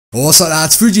What's up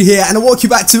lads, Fuji here and I welcome you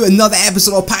back to another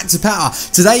episode of Path to Power.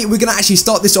 Today we're going to actually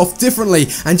start this off differently,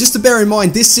 and just to bear in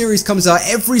mind this series comes out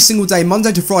every single day,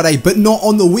 Monday to Friday, but not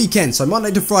on the weekend, so Monday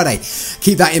to Friday,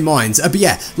 keep that in mind. But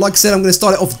yeah, like I said, I'm going to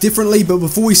start it off differently, but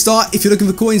before we start, if you're looking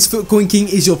for coins, Coin King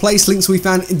is your place, links we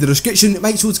found in the description.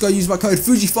 Make sure to go use my code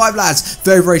Fuji5 lads,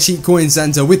 very cheap coins,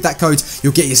 and with that code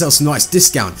you'll get yourself some nice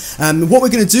discount. What we're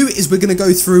going to do is we're going to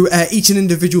go through each and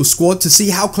individual squad to see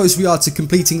how close we are to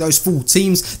completing those full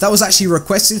teams. That was actually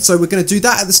requested, so we're going to do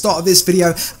that at the start of this video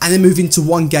and then move into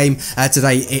one game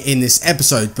today in this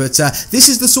episode. But this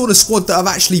is the sort of squad that I've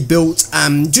actually built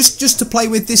just to play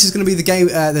with. This is going to be the game,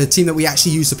 the team that we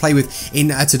actually use to play with in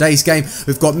today's game.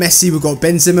 We've got Messi, we've got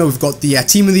Benzema, we've got the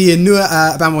team of the year Neuer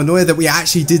that we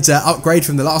actually did upgrade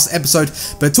from the last episode.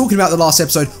 But talking about the last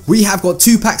episode, we have got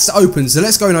 2 packs to open, so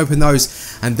let's go and open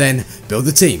those and then build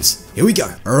the teams. Here we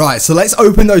go. Alright, so let's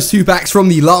open those 2 packs from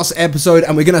the last episode,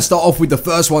 and we're going to start off with the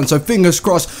first one. So fingers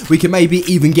crossed we can maybe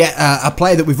even get a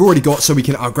player that we've already got so we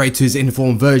can upgrade to his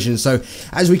informed version. So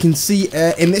as we can see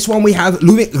in this one we have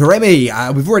Louis Remy.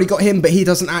 We've already got him, but he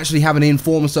doesn't actually have an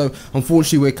inform, so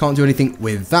unfortunately we can't do anything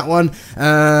with that one.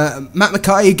 Matt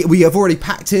McKay, we have already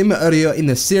packed him earlier in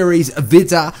the series.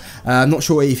 Vida, I'm not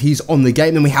sure if he's on the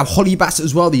game. Then we have Hollybass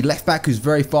as well, the left back who's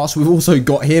very fast. We've also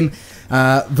got him.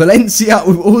 Valencia,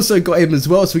 we've also got him as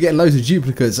well, so we're getting loads of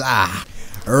duplicates.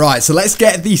 Alright, so let's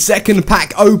get the second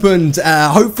pack opened.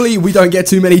 Hopefully we don't get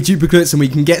too many duplicates and we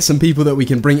can get some people that we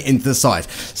can bring into the side.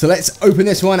 So let's open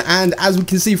this one, and as we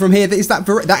can see from here,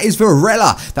 that is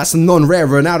Varela. That's a non-rare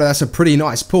Ronaldo. That's a pretty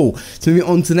nice pull. So moving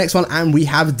on to the next one, and we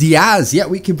have Diaz. Yeah,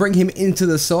 we can bring him into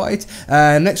the side.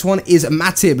 Next one is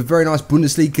Matip, a very nice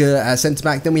Bundesliga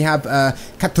centre-back. Then we have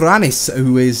Katranis,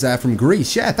 who is from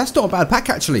Greece. Yeah, that's not a bad pack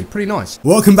actually. Pretty nice.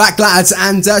 Welcome back lads,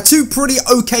 and 2 pretty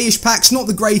okay-ish packs. Not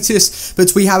the greatest, but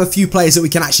we have a few players that we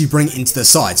can actually bring into the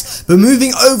sides. But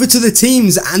moving over to the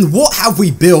teams, and what have we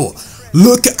built?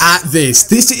 Look at this.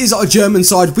 This is our German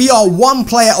side. We are 1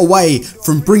 player away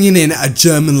from bringing in a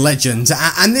German legend,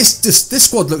 and this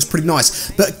squad looks pretty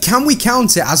nice. But can we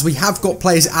count it, as we have got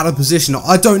players out of position?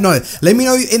 I don't know. Let me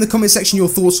know in the comment section your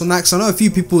thoughts on that, because I know a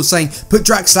few people are saying put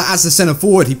Draxler as the centre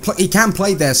forward. He can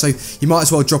play there, so you might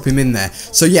as well drop him in there.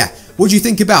 So yeah, what do you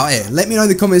think about it? Let me know in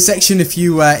the comment section if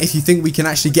you think we can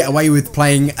actually get away with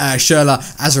playing Schürrle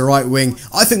as a right wing.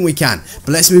 I think we can, but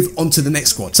let's move on to the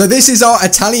next squad. So this is our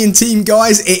Italian team,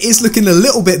 guys. It is looking a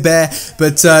little bit bare,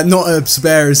 but not as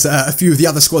bare as a few of the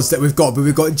other squads that we've got. But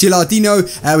we've got Gilardino,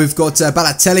 we've got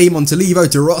Balotelli,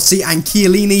 Montolivo, De Rossi, and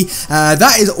Chiellini.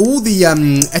 That is all the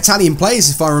Italian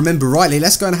players, if I remember rightly.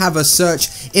 Let's go and have a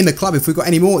search in the club if we've got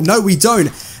any more. No, we don't.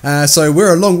 So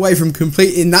we're a long way from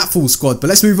completing that full squad, but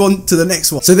let's move on to the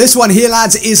next one. So this one here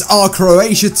lads is our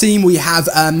Croatia team. We have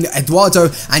Eduardo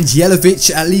and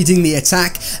Jelavic leading the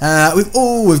attack.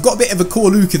 We've got a bit of a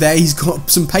core Luca there. He's got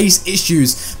some pace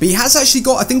issues, but he has actually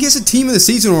got, I think it's a team of the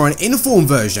season or an inform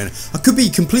version. I could be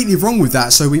completely wrong with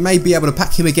that, so we may be able to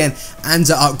pack him again and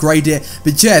upgrade it.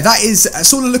 But yeah, that is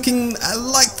sort of looking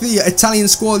like the Italian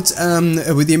squad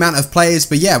with the amount of players.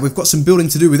 But yeah, we've got some building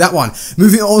to do with that one.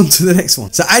 Moving on to the next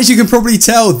one. So as you can probably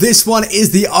tell, this one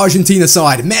is the Argentina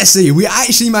side. Messi. We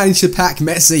actually managed to pack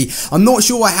Messi. I'm not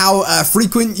sure how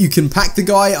frequent you can pack the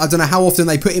guy. I don't know how often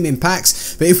they put him in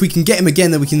packs, but if we can get him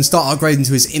again, then we can start upgrading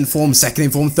to his inform, second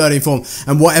inform, third inform,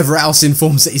 and whatever else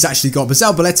informs that he's actually got.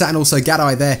 Basel Baletta and also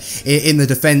Garay there in the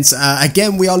defense.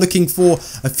 Again, we are looking for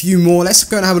a few more. Let's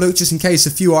go and have a look just in case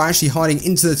a few are actually hiding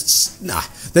into the... Nah,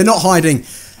 they're not hiding.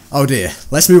 Oh dear,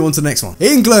 let's move on to the next one.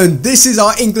 England, this is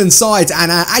our England side,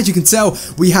 and as you can tell,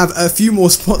 we have a few more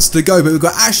spots to go, but we've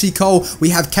got Ashley Cole, we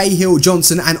have Cahill,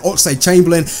 Johnson, and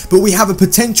Oxlade-Chamberlain, but we have a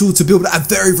potential to build a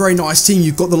very nice team.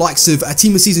 You've got the likes of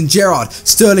Team of Season Gerrard,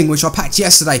 Sterling, which I packed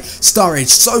yesterday, Sturridge,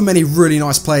 so many really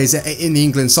nice players in the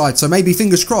England side, so maybe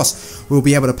fingers crossed we'll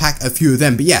be able to pack a few of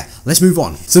them. But yeah, let's move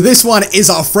on. So this one is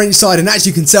our French side, and as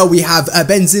you can tell, we have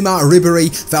Benzema, Ribéry,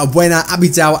 Valbuena,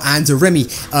 Abidal, and Remy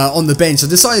on the bench. I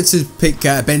decided to pick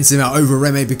Benzema over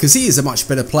Remy because he is a much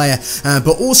better player,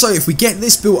 but also if we get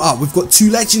this built up, we've got 2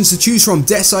 legends to choose from,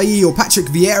 Desailly or Patrick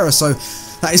Vieira, so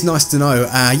that is nice to know.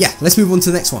 Yeah, let's move on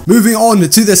to the next one. Moving on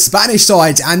to the Spanish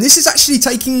side, and this is actually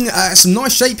taking some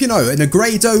nice shape, you know.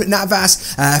 Negredo,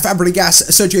 Navas, Fabregas,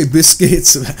 Sergio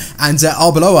Busquets, and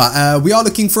Arbeloa. We are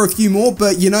looking for a few more,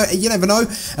 but you never know.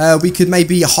 We could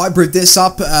maybe hybrid this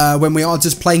up when we are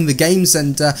just playing the games,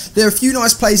 and there are a few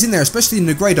nice players in there, especially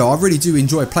Negredo. I really do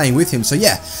enjoy playing with him, so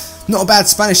yeah, not a bad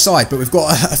Spanish side, but we've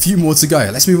got a few more to go.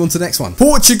 Let's move on to the next one.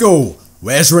 Portugal.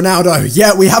 Where's Ronaldo?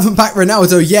 Yeah, we haven't packed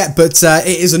Ronaldo yet, but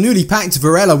it is a newly packed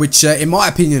Varela, which in my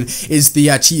opinion is the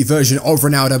cheat version of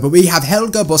Ronaldo. But we have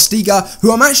Helga Bostiga,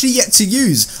 who I'm actually yet to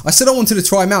use. I said I wanted to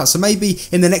try him out, so maybe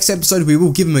in the next episode we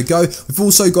will give him a go. We've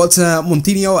also got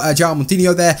Montinho, João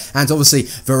Montinho there, and obviously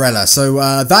Varela. So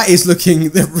that is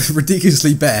looking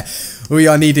ridiculously bare. We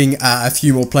are needing a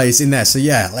few more players in there, so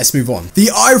yeah, let's move on. The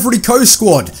Ivory Coast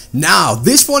squad. Now,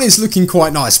 this one is looking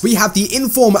quite nice. We have the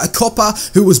inform Copper,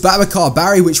 who was Babacar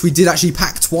Barry, which we did actually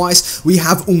pack twice. We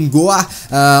have Ungoa,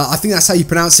 I think that's how you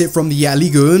pronounce it, from the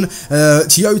Ligue 1.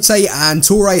 Tiote and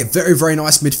Toure, very, very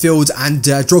nice midfield, and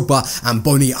Drogba and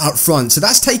Boni up front. So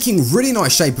that's taking really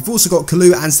nice shape. We've also got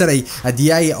Kalu and Sere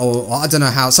Die, or I don't know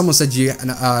how, someone said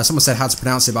how to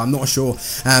pronounce it, but I'm not sure.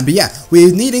 But yeah,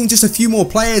 we're needing just a few more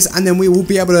players, and then we will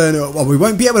be able to, well, we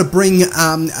won't be able to bring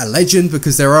a legend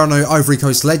because there are no Ivory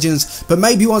Coast legends, but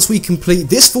maybe once we complete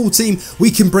this full team, we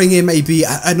can bring in maybe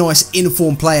a nice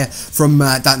informed player from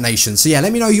that nation. So yeah,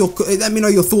 let me know your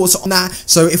thoughts on that.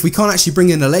 So if we can't actually bring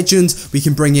in a legend, we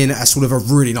can bring in a sort of a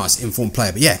really nice informed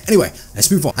player. But yeah, anyway,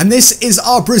 let's move on. And this is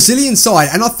our Brazilian side,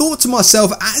 and I thought to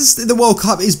myself, as the World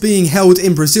Cup is being held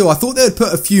in Brazil, I thought they would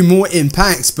put a few more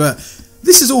impacts, but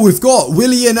this is all we've got.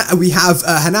 Willian, we have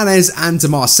Hernandez and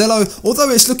Marcelo, although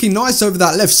it's looking nice over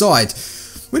that left side.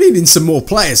 We're needing some more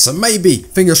players, so maybe,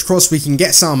 fingers crossed, we can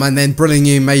get some, and then bring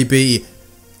in maybe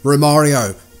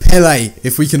Romario, Pele,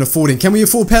 if we can afford him. Can we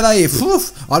afford Pele?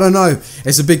 I don't know.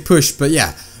 It's a big push, but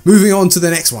yeah. Moving on to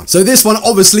the next one. So this one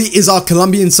obviously is our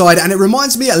Colombian side, and it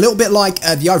reminds me a little bit like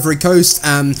the Ivory Coast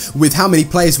with how many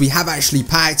players we have actually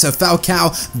packed.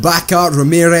 Falcao, Baca,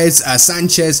 Ramirez,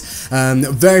 Sanchez,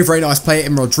 very, very nice player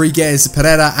in Rodriguez,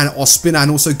 Pereira and Ospina,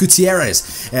 and also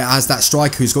Gutierrez as that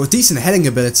striker who's got a decent heading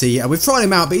ability. We've tried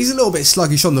him out, but he's a little bit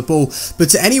sluggish on the ball.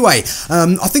 But anyway,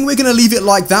 I think we're going to leave it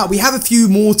like that. We have a few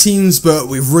more teams, but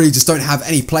we really just don't have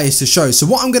any players to show. So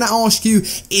what I'm going to ask you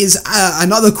is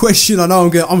another question. I know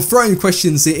I'm throwing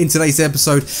questions in today's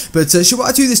episode, but should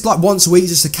I do this like once a week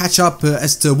just to catch up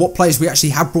as to what players we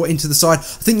actually have brought into the side? I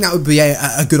think that would be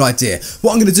a good idea.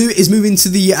 What I'm going to do is move into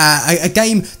the a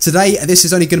game today. This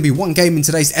is only going to be one game in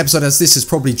today's episode, as this has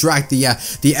probably dragged the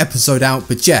episode out,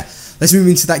 but yeah. Let's move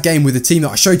into that game with the team that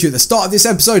I showed you at the start of this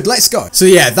episode. Let's go. So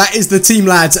yeah, that is the team,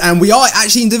 lads, and we are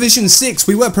actually in Division 6.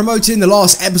 We were promoted in the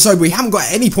last episode. We haven't got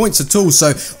any points at all,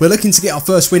 so we're looking to get our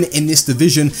first win in this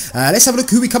division. Let's have a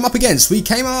look who we come up against. We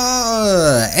came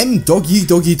Doggy.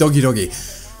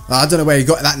 I don't know where he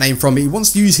got that name from. He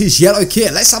wants to use his yellow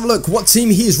kit. Let's have a look what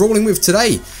team he is rolling with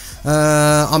today.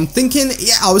 I'm thinking,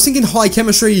 yeah, I was thinking high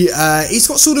chemistry. He's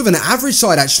got sort of an average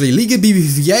side actually. Liga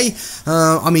BBVA.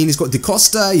 I mean, he's got Da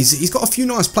Costa. He's got a few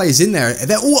nice players in there.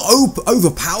 They're all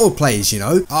overpowered players, you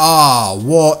know. Ah,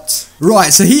 what?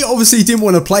 Right, so he obviously didn't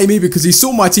want to play me because he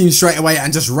saw my team straight away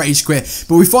and just rage quit.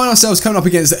 But we find ourselves coming up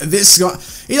against this guy.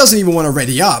 He doesn't even want to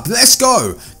ready up. Let's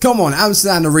go. Come on,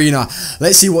 Amsterdam Arena.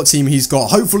 Let's see what team he's got.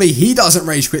 Hopefully he doesn't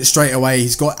rage quit straight away.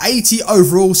 He's got 80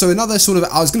 overall, so another sort of,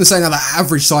 I was going to say another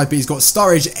average side, but he's got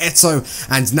Sturridge, Eto,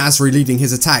 and Nasri leading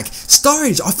his attack.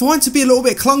 Sturridge, I find to be a little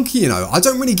bit clunky, you know. I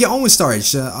don't really get on with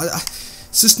Sturridge.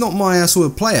 It's just not my sort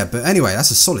of player. But anyway,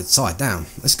 that's a solid side down.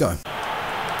 Let's go.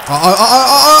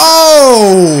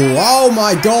 Oh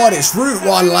my god, it's Route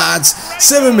 1, lads.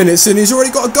 7 minutes in, he's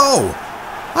already got a goal.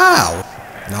 Wow.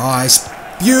 Nice.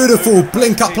 Beautiful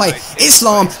blink up play.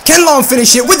 Islam, can Islam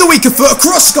finish it with the weaker foot,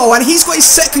 cross goal, and he's got his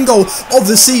second goal of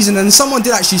the season. And someone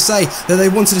did actually say that they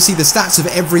wanted to see the stats of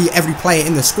every player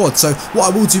in the squad. So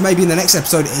what I will do maybe in the next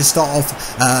episode is start off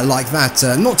like that,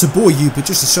 not to bore you, but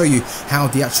just to show you how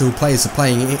the actual players are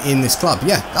playing in this club.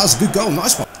 Yeah, that was a good goal,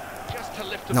 nice one.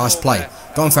 Nice play.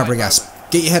 Go on, Fabregas.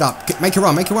 Get your head up. Make a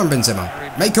run,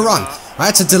 Benzema. Make a run. I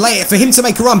had to delay it for him to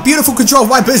make a run. Beautiful control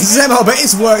by Benzema, but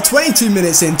it's worked. 22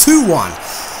 minutes in, 2-1.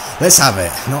 Let's have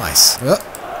it. Nice.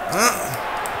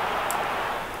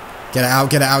 Get it out,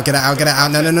 get it out, get it out, get it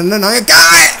out. No,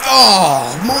 got it!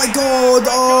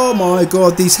 Oh my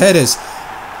god, these headers.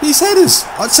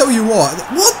 I'll tell you what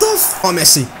the f... Oh,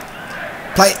 Messi.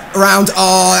 Play it around.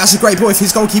 Oh, that's a great ball if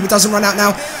his goalkeeper doesn't run out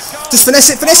now. Just finesse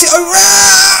it.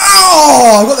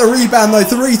 Oh, I got the rebound though.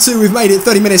 3-2. We've made it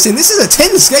 30 minutes in. This is a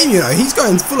tense game, you know. He's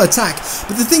going full attack.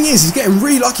 But the thing is, he's getting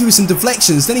really lucky with some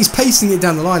deflections. Then he's pasting it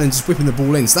down the line and just whipping the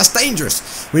ball in. So that's dangerous.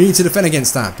 We need to defend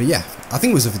against that. But yeah, I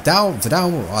think it was a Vidal. I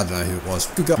don't know who it was.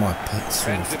 Good goal.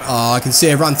 Oh, I can see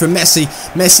a run from Messi.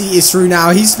 Messi is through now.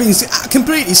 He's been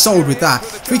completely sold with that.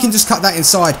 If we can just cut that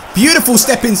inside. Beautiful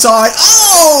step inside.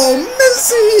 Oh! Oh,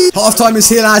 Messi! Half-time is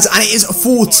here, lads, and it is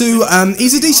 4-2.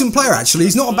 He's a decent player, actually.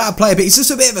 He's not a bad player, but he's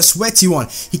just a bit of a sweaty one.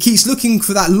 He keeps looking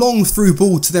for that long through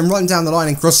ball to then run down the line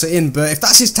and cross it in. But if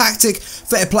that's his tactic,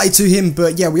 fair play to him.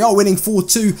 But yeah, we are winning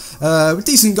 4-2 with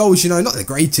decent goals, you know, not the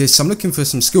greatest. I'm looking for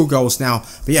some skill goals now.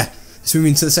 But yeah, let's move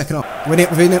into the second half. Win it.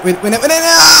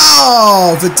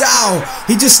 Oh, Vidal!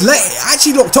 He just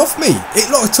actually locked off me.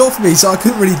 It locked off me, so I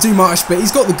couldn't really do much. But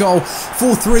he's got the goal.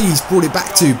 4-3 he's brought it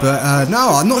back to. But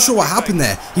no, I'm not sure what happened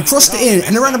there. He crossed it in,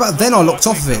 and around about then I locked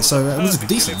off of it. So it was a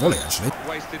decent volley, actually.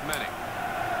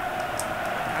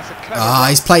 Ah,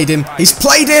 he's played him. He's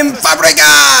played him.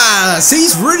 Fabregas!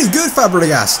 He's really good,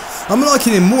 Fabregas. I'm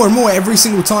liking him more and more every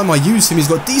single time I use him. He's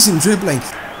got decent dribbling.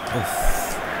 Oh.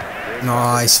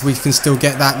 Nice, we can still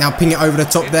get that. Now ping it over the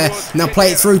top there. Now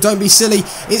play it through. Don't be silly.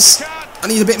 I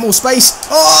need a bit more space.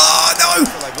 Oh, no.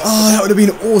 Oh, that would have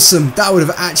been awesome. That would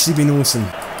have actually been awesome.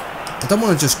 I don't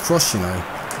want to just cross, you know.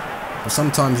 But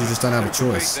sometimes you just don't have a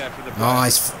choice.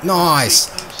 Nice. Nice.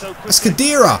 That's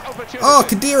Khedira. Oh,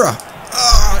 Khedira.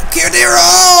 Oh, Khedira!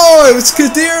 Oh, it was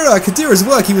Khedira! Khedira's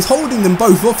work. He was holding them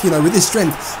both off, you know, with his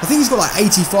strength. I think he's got like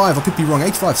 85, I could be wrong,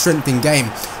 85 strength in game.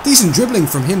 Decent dribbling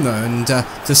from him though, and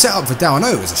to set up Vidal, I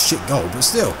know it was a shit goal, but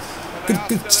still.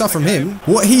 Good stuff from him.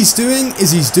 What he's doing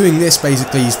is he's doing this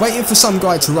basically. He's waiting for some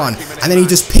guy to run and then he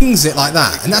just pings it like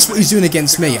that. And that's what he's doing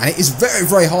against me. And it is very,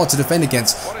 very hard to defend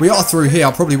against. We are through here.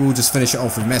 I probably will just finish it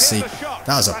off with Messi.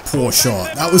 That was a poor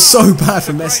shot. That was so bad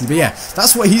for Messi. But yeah,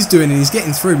 that's what he's doing and he's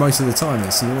getting through most of the time.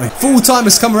 It's annoying. Full time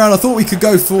has come around. I thought we could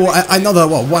go for another,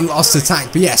 well, one last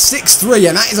attack. But yeah, 6-3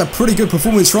 and that is a pretty good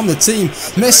performance from the team.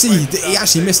 Messi, he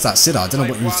actually missed that sitter. I don't know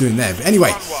what he was doing there. But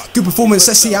anyway, good performance.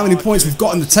 Let's see how many points we've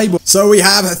got on the table. So we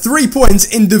have 3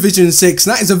 points in Division 6.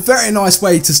 And that is a very nice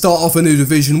way to start off a new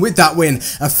division with that win.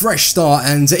 A fresh start.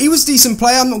 And he was a decent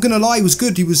player. I'm not going to lie. He was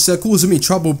good. He was causing me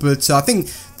trouble. But I think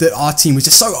that our team was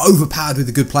just so overpowered with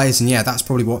the good players. And yeah, that's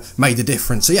probably what made the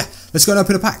difference. So yeah, let's go and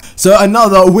open a pack. So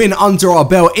another win under our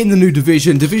belt in the new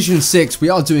division. Division 6. We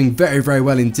are doing very, very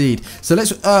well indeed. So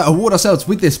let's award ourselves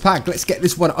with this pack. Let's get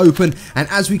this one open. And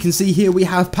as we can see here, we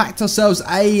have packed ourselves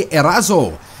a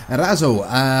Erazo,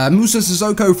 Moussa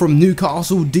Sissoko from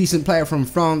Newcastle, decent player from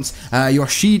France,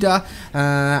 Yoshida,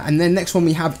 and then next one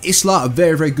we have Isla, a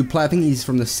very, very good player. I think he's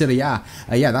from the Serie A.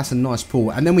 Yeah, that's a nice pull.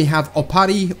 And then we have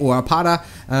Opari or Opada.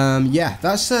 Yeah,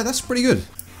 that's pretty good.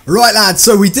 Right lads,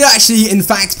 so we did actually in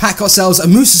fact pack ourselves a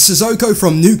Moussa Sissoko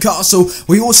from Newcastle.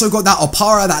 We also got that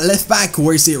Opara, that left back,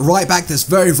 or is it right back, that's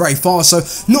very, very fast. So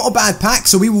not a bad pack.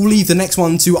 So we will leave the next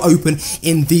one to open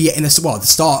in the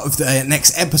start of the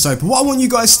next episode. But what I want you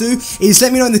guys to do is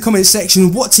let me know in the comment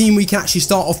section what team we can actually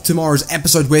start off tomorrow's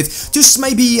episode with. Just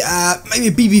maybe a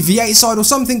BBV8 side or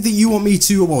something that you want me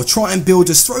to try and build.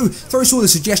 Just throw all the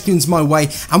suggestions my way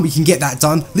and we can get that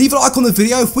done. Leave a like on the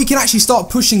video if we can actually start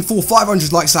pushing for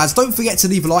 500 likes. Lads, don't forget to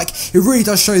leave a like. It really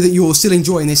does show that you're still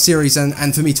enjoying this series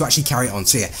and for me to actually carry it on.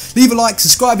 So yeah, leave a like,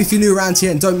 subscribe if you're new around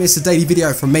here, and don't miss a daily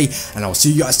video from me. And I'll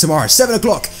see you guys tomorrow, 7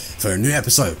 o'clock, for a new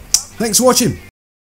episode. Thanks for watching.